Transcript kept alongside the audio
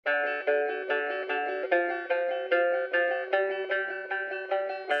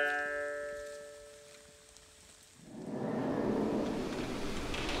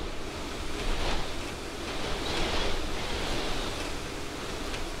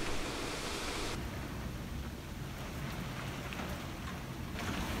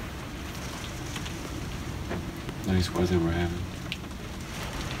nice weather we're having.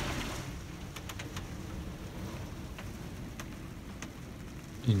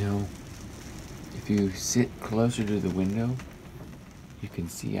 You know, if you sit closer to the window, you can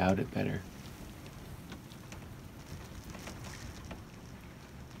see out it better.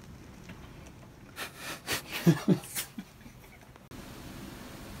 So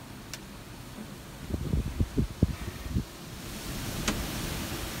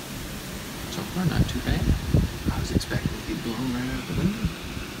far, not too bad. I was expecting to be blown right out the window.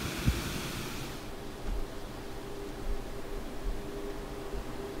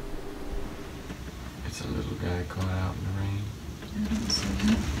 It's a little guy caught out in the rain. I don't see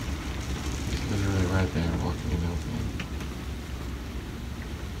him. He's literally right there walking it open.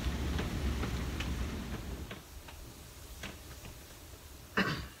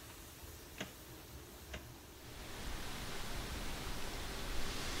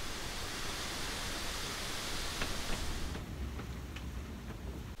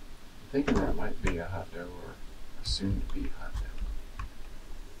 Thinking that might be a hot doe or a soon-to-be hot doe.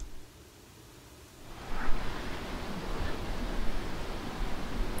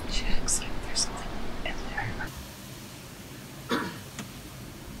 She looks like there's something in there.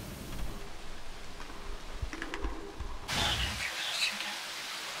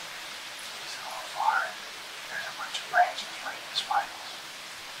 So far, there's a bunch of branches right in his vitals.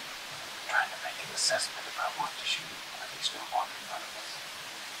 Trying to make an assessment about what to shoot, but he's still walking in front of us.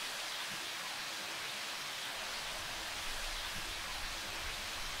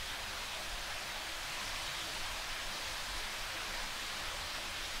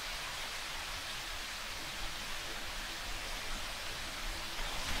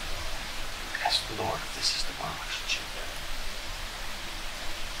 Ask the Lord if this is the one we should shoot.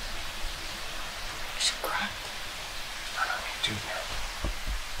 We should cry. I don't need to yet.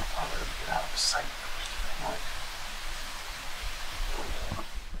 I'll let him get out of sight first.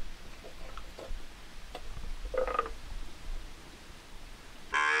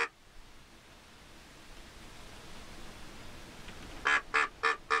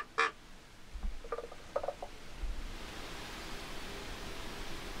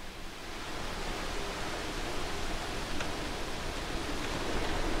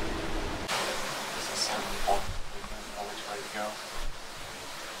 Go.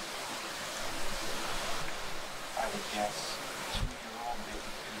 I would guess 2-year-old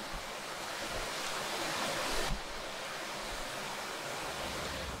maybe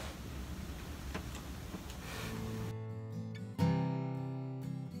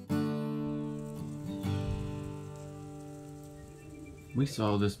 2. We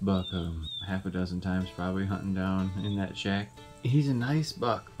saw this buck half a dozen times, probably hunting down in that shack. He's a nice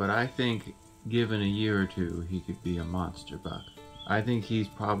buck, but I think given a year or two, he could be a monster buck. I think he's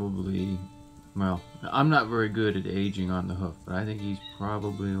probably, well, I'm not very good at aging on the hoof, but I think he's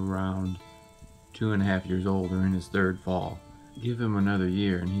probably around 2.5 years old or in his 3rd fall. Give him another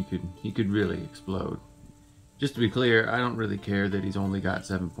year and he could really explode. Just to be clear, I don't really care that he's only got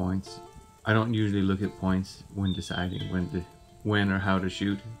 7 points. I don't usually look at points when deciding when or how to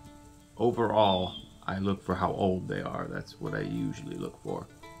shoot. Overall, I look for how old they are. That's what I usually look for.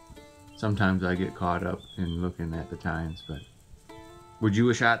 Sometimes I get caught up in looking at the tines, but would you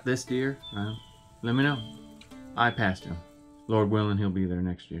have shot this deer? Let me know. I passed him. Lord willing, he'll be there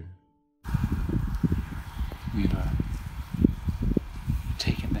next year. We've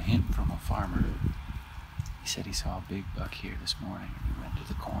taken the hint from a farmer. He said he saw a big buck here this morning, and he went to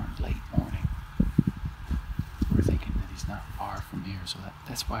the corn late morning. We're thinking that he's not far from here, so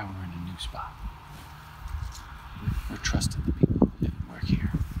that's why we're in a new spot. We're trusting the people who live and work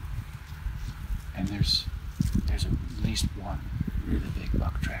here. And there's at least one really big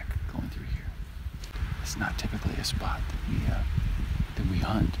buck track going through here. It's not typically a spot that we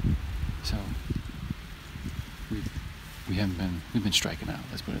hunt, so we've been striking out.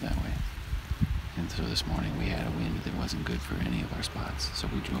 Let's put it that way. And so this morning we had a wind that wasn't good for any of our spots, so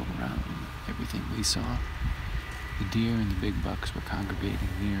we drove around and everything we saw, the deer and the big bucks were congregating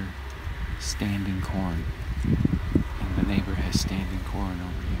near standing corn, and the neighbor has standing corn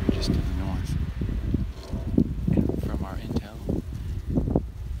over here just to the north. And from our intel,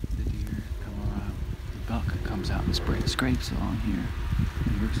 the deer come around, the buck comes out and scrapes along here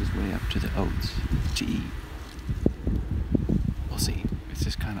and works his way up to the oats to eat. We'll see. It's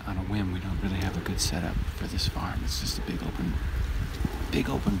just kind of on a whim. We don't really have a good setup for this farm. It's just a big open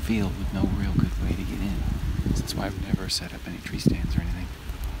field with no real good way to get in. That's why I've never set up any tree stands or anything.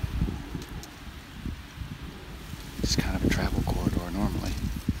 It's kind of a travel corridor normally,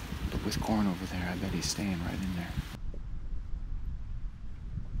 but with corn over there, I bet he's staying right in there.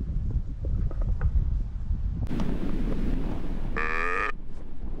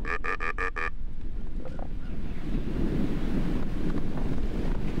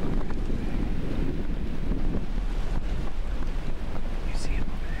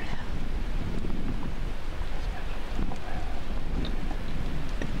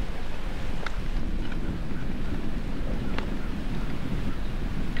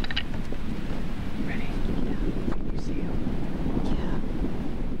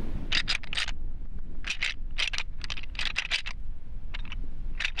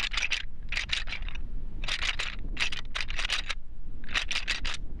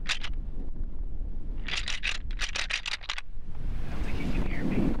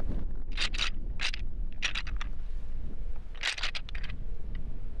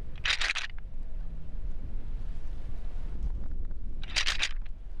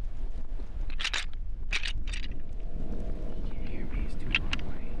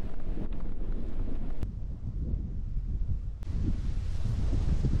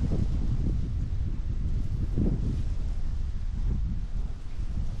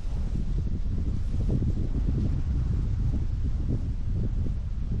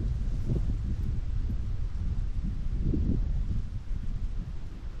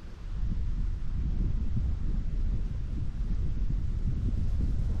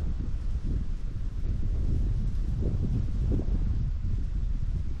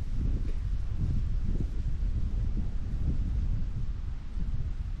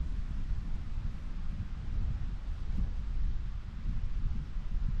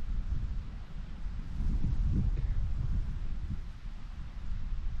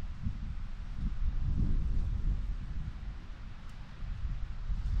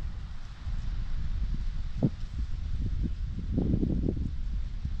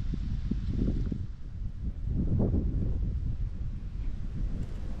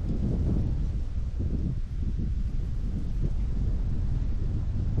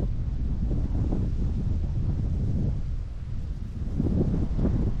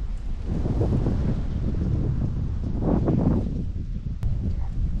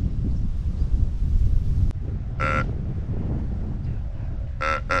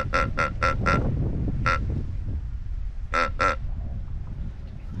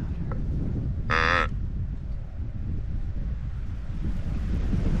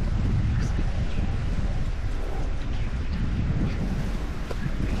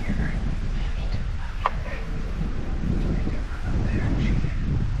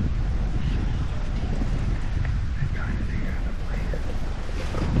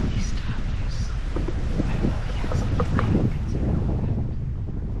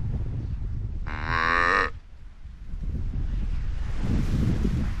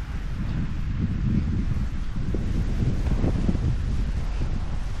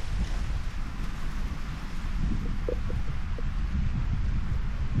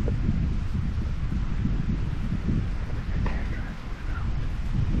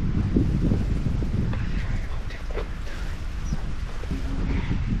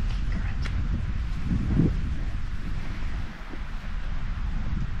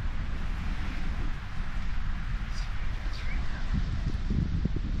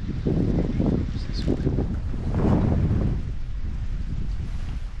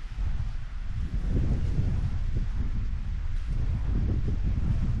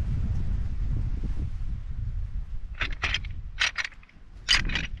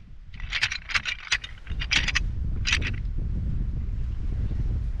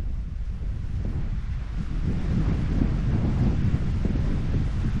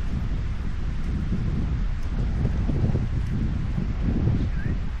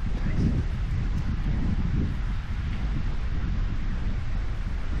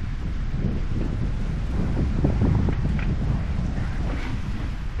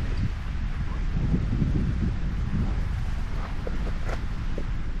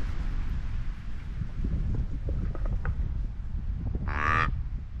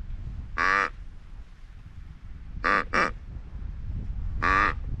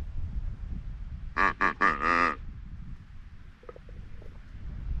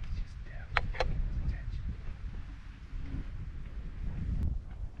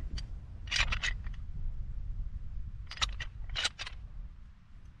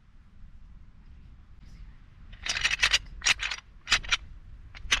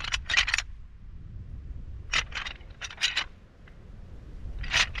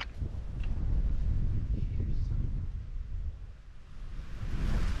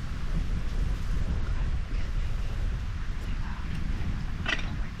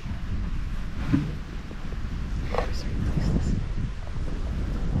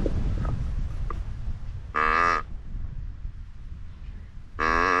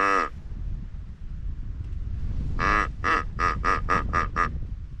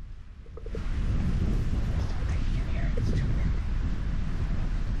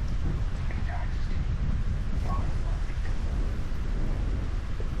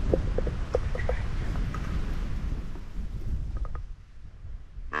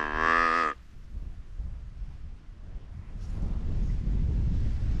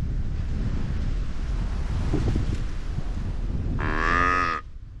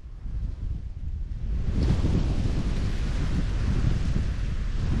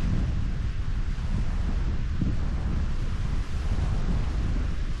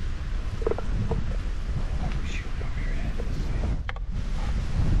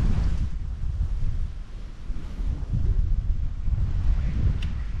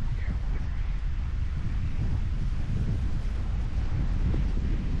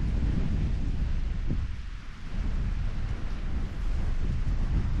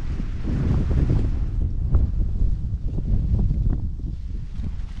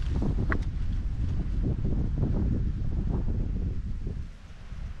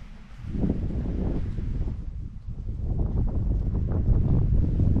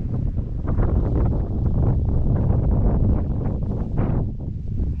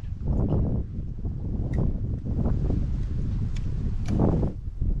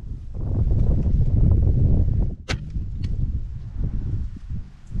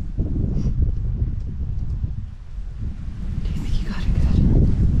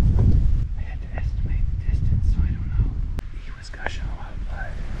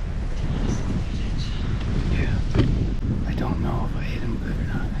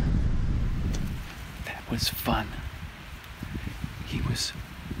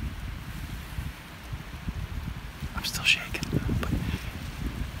 I'm still shaking, but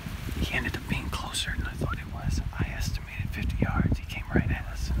he ended up being closer than I thought he was. I estimated 50 yards. He came right at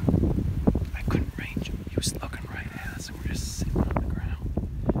us, and I couldn't range him. He was looking right at us, and we're just sitting on the ground.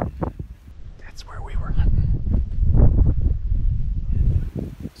 That's where we were hunting.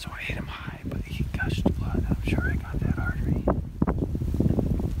 So I hit him high, but he gushed blood. I'm sure I got that artery.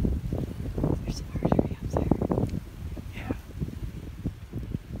 There's an artery up there. Yeah.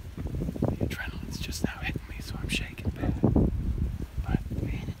 The adrenaline's just now hitting me, so I'm shaking bad. But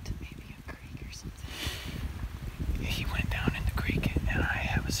Ran into maybe a creek or something. he went down in the creek, and I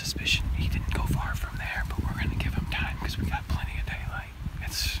have a suspicion he didn't go far from there, but we're gonna give him time because we got plenty of daylight.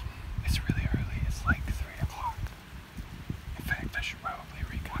 It's really early. It's like 3 o'clock. In fact, I should probably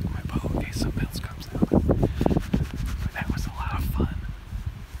recock my bow in case something else comes out. But that was a lot of fun.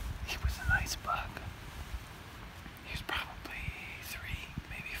 He was a nice buck. He was probably 3,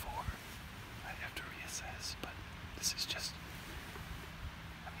 maybe 4. I'd have to reassess, but this is just,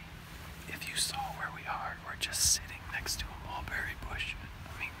 I mean, if you saw where we are, we're just sitting next to a mulberry bush.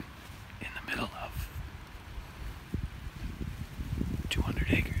 I mean, in the middle of 200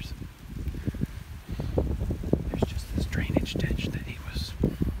 acres. There's just this drainage ditch that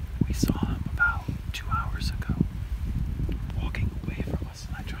we saw him about 2 hours ago, walking away from us,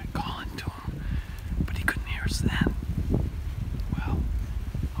 and I tried calling to him, but he couldn't hear us then. Well,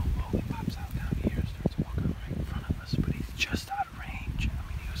 he pops out down here and starts walking right in front of us, but he's just out of range. I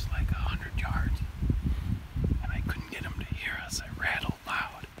mean, he was like 100 yards, and I couldn't get him to hear us. I rattled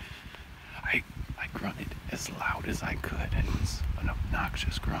loud. I grunted as loud as I could. It was an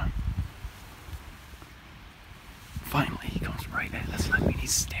obnoxious grunt. Finally, he comes right at us. I mean,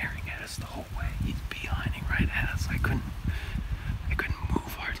 he's staring at us the whole way. He's beelining right at us. I couldn't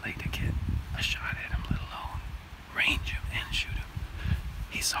move hardly to get a shot at him, let alone range him and shoot him.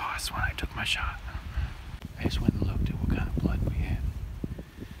 He saw us when I took my shot. I just went and looked at what kind of blood we had.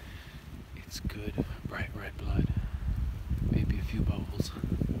 It's good, bright red blood. Maybe a few bubbles.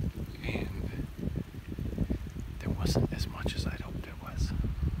 And there wasn't as much as I'd hoped there was.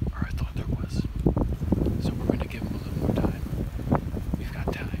 Or I thought there was. So we're going to give him a little more time. We've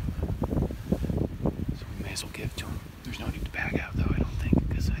got time. So we may as well give to him. There's no need to back out, though, I don't think,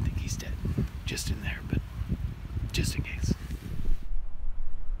 because I think he's dead. Just in there, but just in case.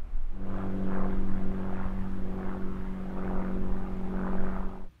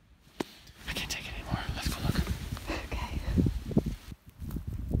 I can't take it anymore. Let's go look. Okay.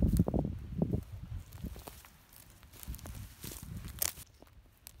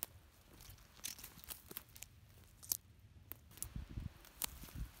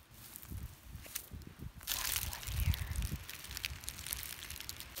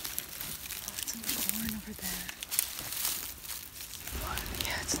 Oh, it's in the corn over there.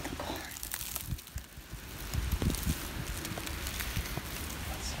 Yeah, it's in the corn.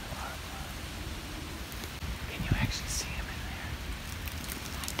 Let's see a lot of blood. Can you actually see him in there?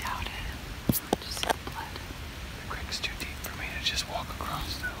 I doubt it. I just see the blood. The creek's too deep for me to just walk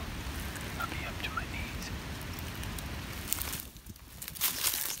across, though. I'll be up to my knees.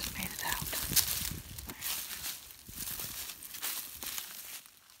 Surprised it made it out.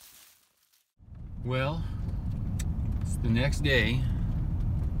 Well, it's the next day,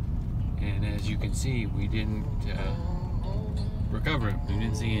 and as you can see, we didn't recover him. We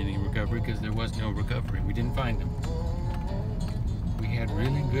didn't see any recovery because there was no recovery. We didn't find him. We had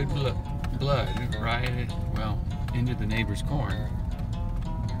really good blood right, well, into the neighbor's corn.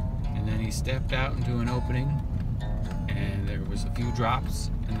 And then he stepped out into an opening, and there was a few drops,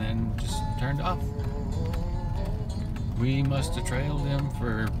 and then just turned off. We must have trailed him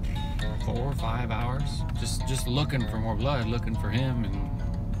for 4 or 5 hours, just looking for more blood, looking for him, and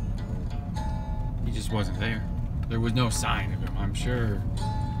he just wasn't there. There was no sign of him. I'm sure,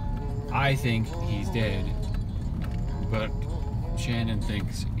 I think he's dead, but Shannon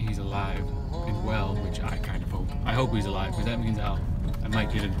thinks he's alive and well, which I kind of hope. I hope he's alive, because that means I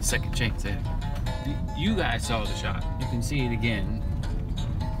might get a second chance at it. You guys saw the shot. You can see it again.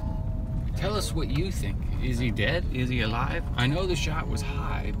 Tell us what you think. Is he dead? Is he alive? I know the shot was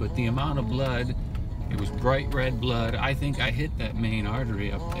high, but the amount of blood, it was bright red blood. I think I hit that main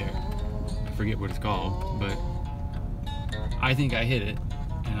artery up there. I forget what it's called, but I think I hit it,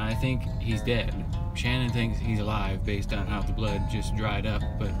 and I think he's dead. Shannon thinks he's alive based on how the blood just dried up,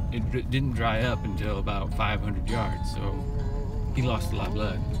 but it didn't dry up until about 500 yards, so he lost a lot of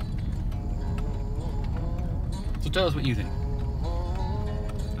blood. So tell us what you think.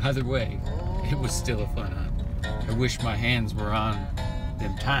 Either way, it was still a fun hunt. I wish my hands were on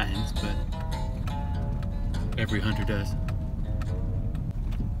them tines, but every hunter does.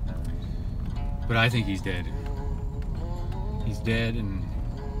 But I think he's dead. He's dead and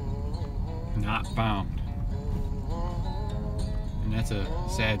not found. And that's a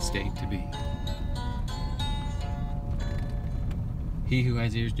sad state to be. He who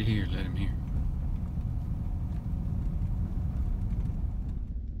has ears to hear, let him hear.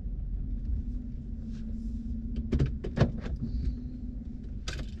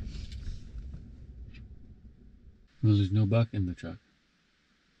 Well, there's no buck in the truck.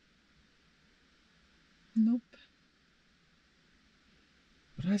 Nope.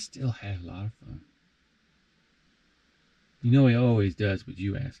 But I still had a lot of fun. You know he always does what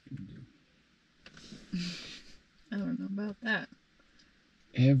you ask him to do. I don't know about that.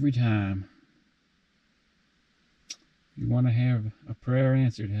 Every time you want to have a prayer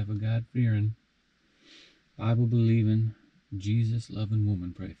answered, have a God-fearing, Bible-believing, Jesus-loving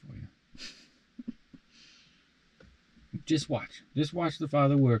woman pray for you. Just watch. Just watch the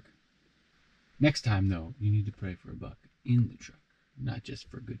Father work. Next time, though, you need to pray for a buck in the truck, not just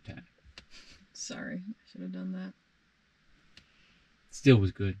for a good time. Sorry, I should have done that. Still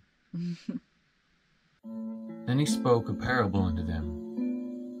was good. Then he spoke a parable unto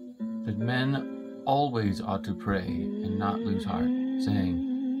them, that men always ought to pray and not lose heart,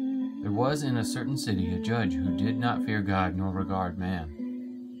 saying, There was in a certain city a judge who did not fear God nor regard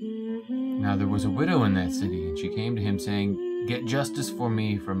man. Now there was a widow in that city, and she came to him, saying, Get justice for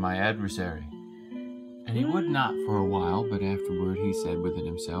me from my adversary. And he would not for a while, but afterward he said within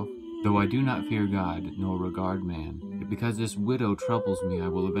himself, Though I do not fear God nor regard man, yet because this widow troubles me, I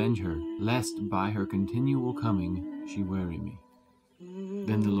will avenge her, lest by her continual coming she weary me.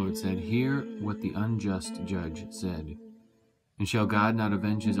 Then the Lord said, Hear what the unjust judge said. And shall God not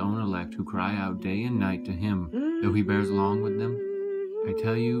avenge his own elect, who cry out day and night to him, though he bears long with them? I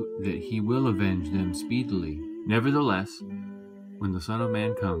tell you that he will avenge them speedily. Nevertheless, when the Son of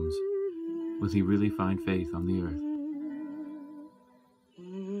Man comes, will he really find faith on the earth?